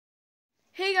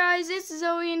Hey guys, it's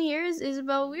Zoe and here is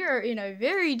Isabel. We are in a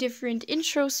very different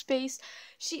intro space.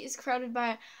 She is crowded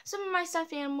by some of my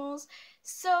stuffed animals.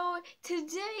 So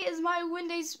today is my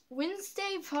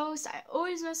Wednesday post. I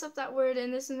always mess up that word,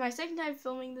 and this is my second time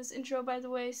filming this intro, by the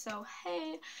way, so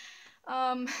hey.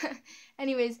 Um,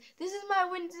 anyways, this is my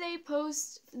Wednesday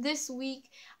post this week.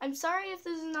 I'm sorry if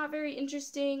this is not very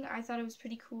interesting. I thought it was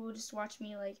pretty cool just to watch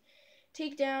me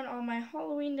take down all my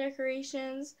Halloween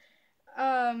decorations.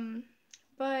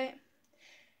 But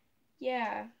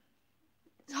yeah,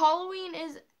 Halloween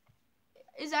is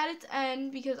at its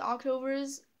end because October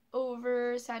is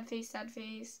over. Sad face, sad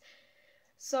face.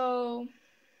 So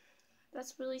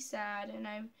that's really sad, and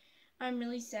I'm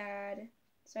really sad.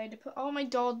 So I had to put all my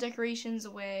doll decorations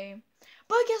away.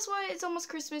 But guess what? It's almost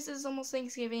Christmas, it's almost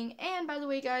Thanksgiving. And by the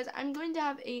way, guys, I'm going to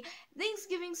have a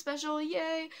Thanksgiving special,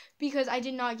 yay! Because I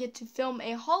did not get to film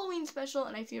a Halloween special,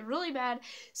 and I feel really bad.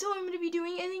 So I'm going to be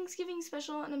doing a Thanksgiving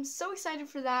special, and I'm so excited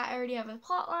for that. I already have a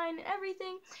plot line and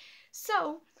everything.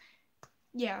 So,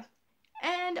 yeah.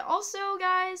 And also,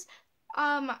 guys,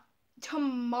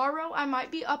 tomorrow I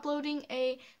might be uploading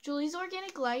a Julie's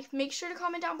Organic Life. Make sure to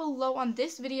comment down below on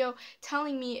this video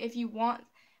telling me if you want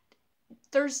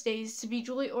Thursdays to be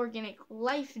Julie Organic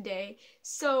Life Day.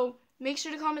 So make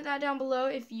sure to comment that down below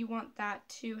if you want that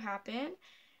to happen.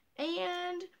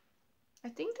 And I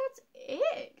think that's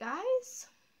it, guys.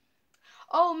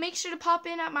 Oh, make sure to pop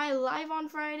in at my live on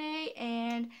Friday,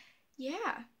 and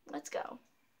yeah, let's go.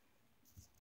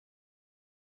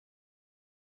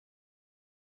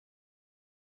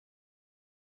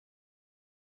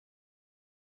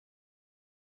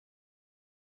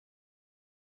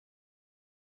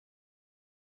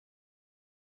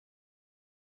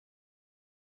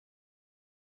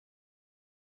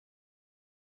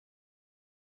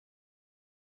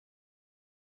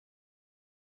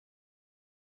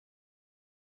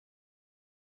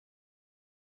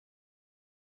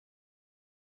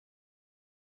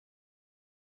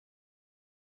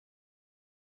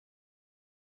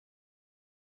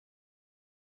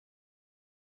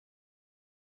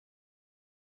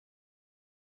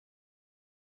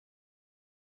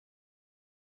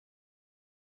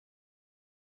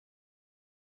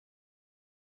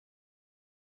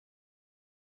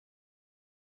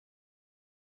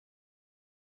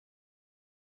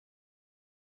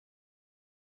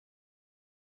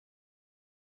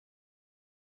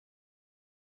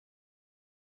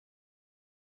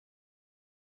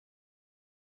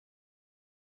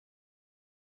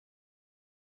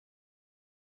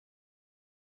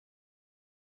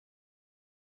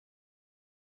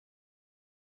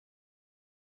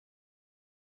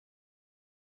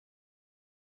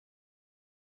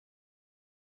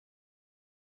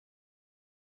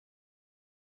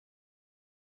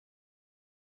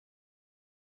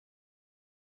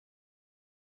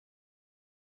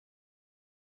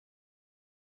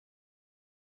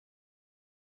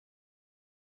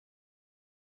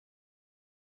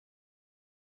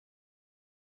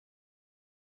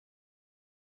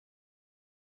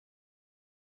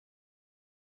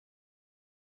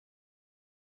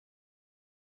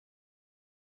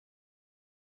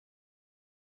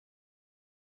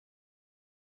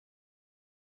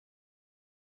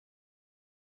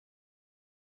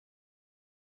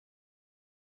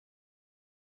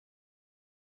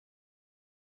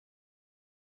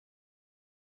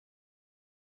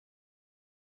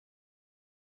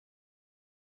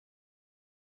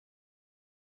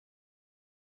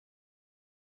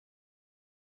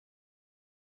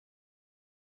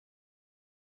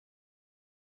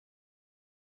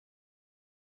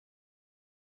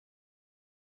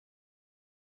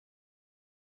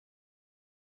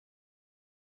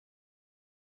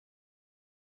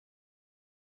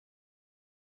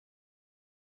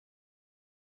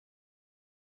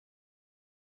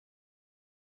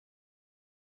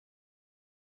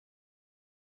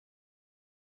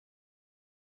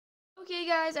 Okay,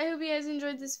 guys, I hope you guys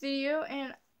enjoyed this video,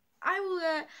 and I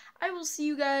will see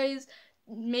you guys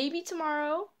maybe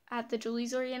tomorrow at the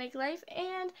Julie's Organic Life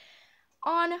and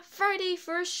on Friday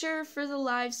for sure for the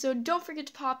live. So don't forget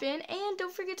to pop in, and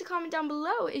don't forget to comment down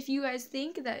below if you guys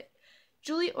think that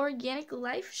Julie Organic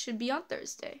Life should be on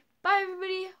Thursday. Bye,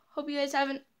 everybody. Hope you guys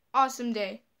have an awesome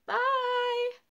day. Bye.